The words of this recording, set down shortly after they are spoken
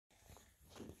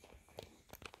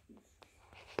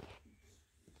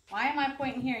Why am I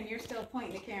pointing here and you're still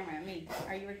pointing the camera at me?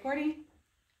 Are you recording?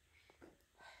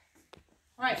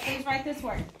 All right, please write this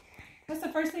word. What's the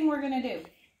first thing we're going to do?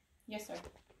 Yes, sir.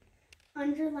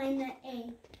 Underline the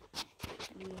A.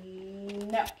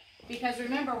 No, because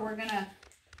remember, we're going to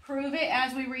prove it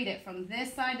as we read it from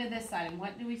this side to this side. And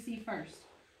what do we see first?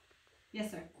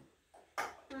 Yes, sir.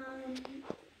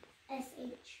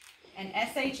 SH. And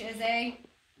SH is a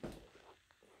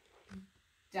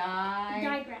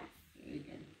Digraph. Very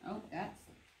good. Oh, that's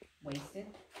wasted.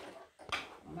 I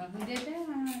don't know who did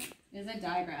that. Is a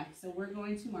digraph. So we're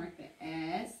going to mark the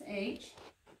SH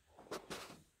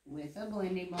with a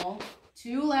blending bowl.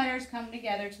 Two letters come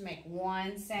together to make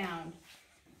one sound.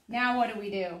 Now what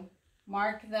do?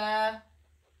 Mark the...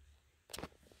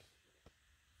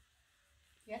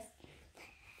 Yes?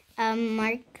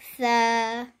 Mark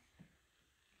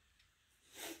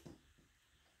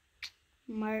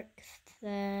the...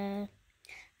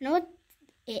 I know what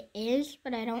it is,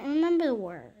 but I don't remember the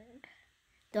word.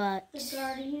 The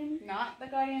guardian. Not the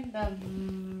guardian,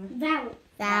 the...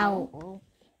 Vowel.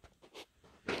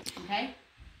 Okay?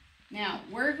 Now,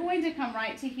 we're going to come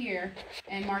right to here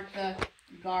and mark the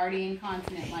guardian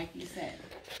consonant like you said.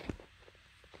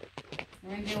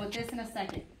 We're going to deal with this in a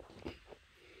second.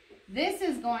 This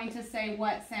is going to say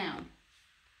what sound?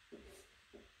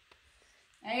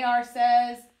 AR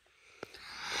says...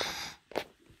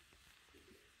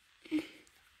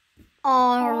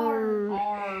 R.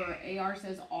 R. AR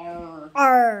says R.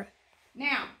 R.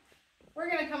 Now, we're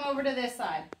going to come over to this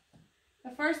side. The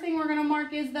first thing we're going to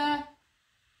mark is the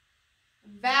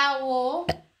vowel.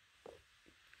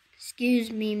 Excuse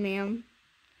me, ma'am.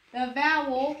 The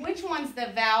vowel. Which one's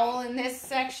the vowel in this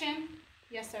section?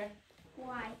 Yes, sir.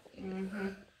 Y. Mm-hmm.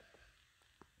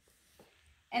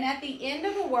 And at the end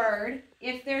of a word,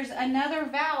 if there's another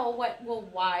vowel, what will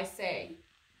Y say?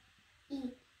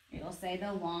 E. It'll say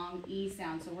the long E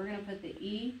sound. So we're going to put the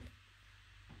E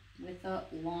with the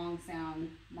long sound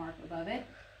mark above it.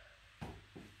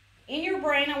 In your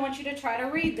brain, I want you to try to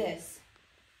read this.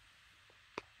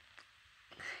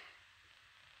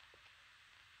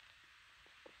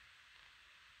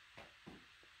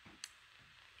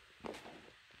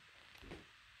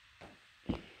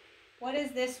 What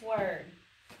is this word?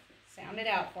 Sound it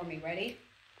out for me. Ready?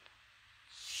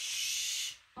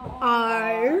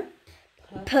 R.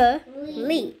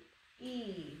 P.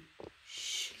 E.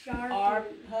 Sharply. R.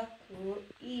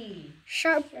 P. E.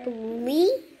 Sharply.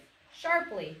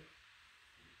 Sharply.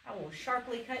 I will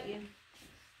sharply cut you.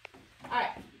 All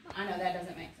right. I know that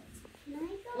doesn't make sense.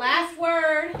 Last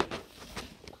word.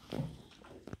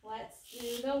 Let's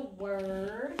do the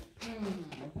word.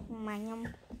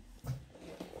 Ma'am.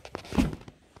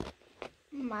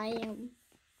 Ma'am.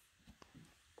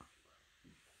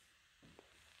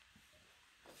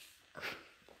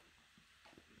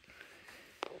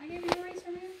 I gave you an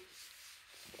eraser, man.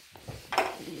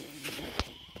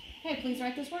 Okay, please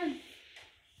write this word.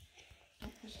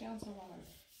 Don't push down so hard.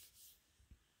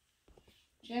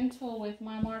 Gentle with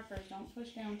my markers. Don't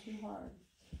push down too hard.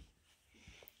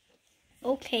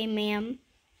 Okay, ma'am.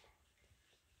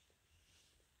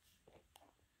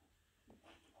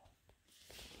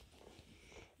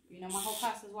 You know, my whole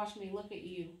class is watching me look at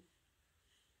you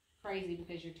crazy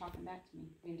because you're talking back to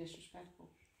me, being disrespectful.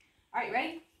 All right,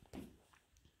 ready?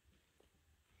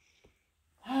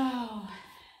 Oh,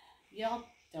 y'all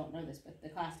don't know this, but the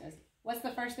class does. What's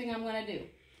the first thing I'm going to do?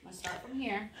 I'm going to start from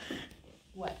here.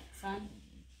 What, son?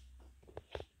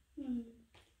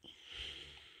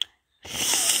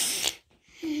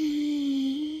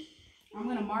 I'm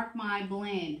going to mark my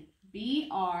blend.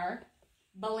 B-R,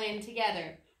 blend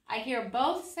together. I hear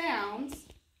both sounds,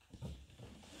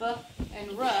 B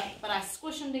and R, but I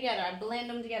squish them together. I blend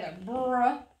them together.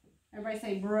 Bruh. Everybody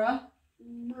say bruh.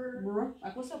 Brr. Bruh.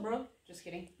 Like, what's up, bro? Just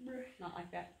kidding. Brr. Not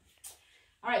like that.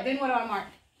 All right, then what do I mark?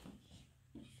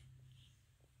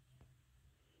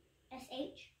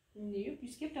 SH. Nope, you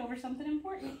skipped over something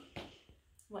important.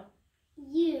 What?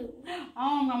 U. Oh,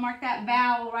 I'm going to mark that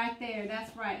vowel right there.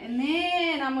 That's right. And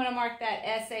then I'm going to mark that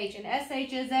SH. And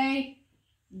SH is a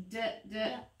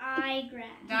Digraph.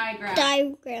 Digraph.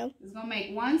 It's going to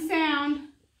make one sound.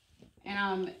 And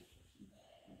I'm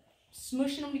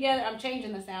smushing them together. I'm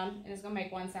changing the sound. And it's going to make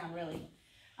one sound, really.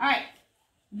 All right.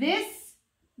 This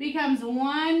becomes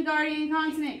one guardian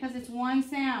consonant because it's one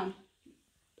sound.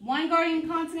 One guardian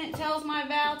consonant tells my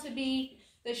vowel to be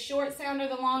the short sound or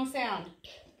the long sound.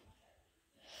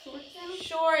 Short sound?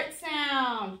 Short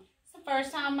sound. It's the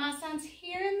first time my son's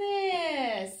hearing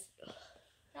this.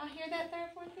 Y'all hear that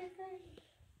third, fourth, fifth grade?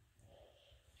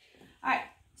 All right,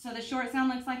 so the short sound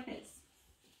looks like this.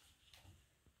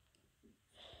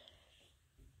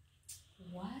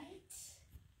 What?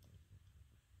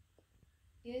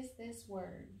 is this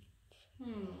word?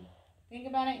 Think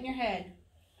about it in your head.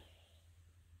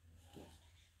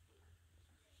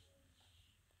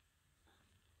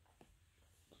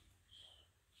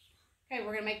 Okay,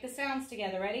 we're going to make the sounds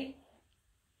together. Ready?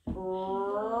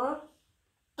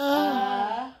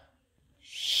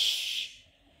 Sh.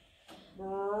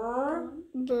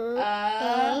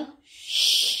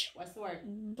 Sh. What's the word?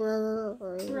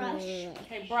 Brush.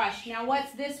 Okay, brush. Now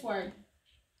what's this word?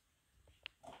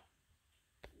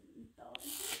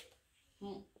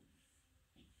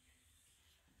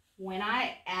 When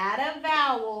I add a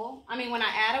vowel, when I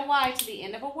add a Y to the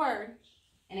end of a word,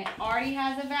 and it already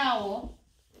has a vowel,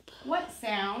 what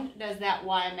sound does that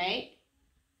Y make?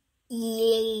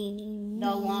 E.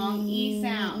 The long E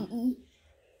sound.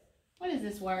 What is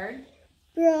this word?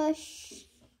 Brush.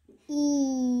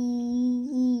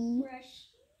 E. Brush.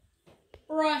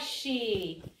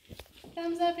 Brushy.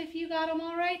 Thumbs up if you got them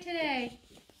all right today.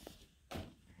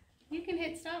 You can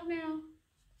hit stop now.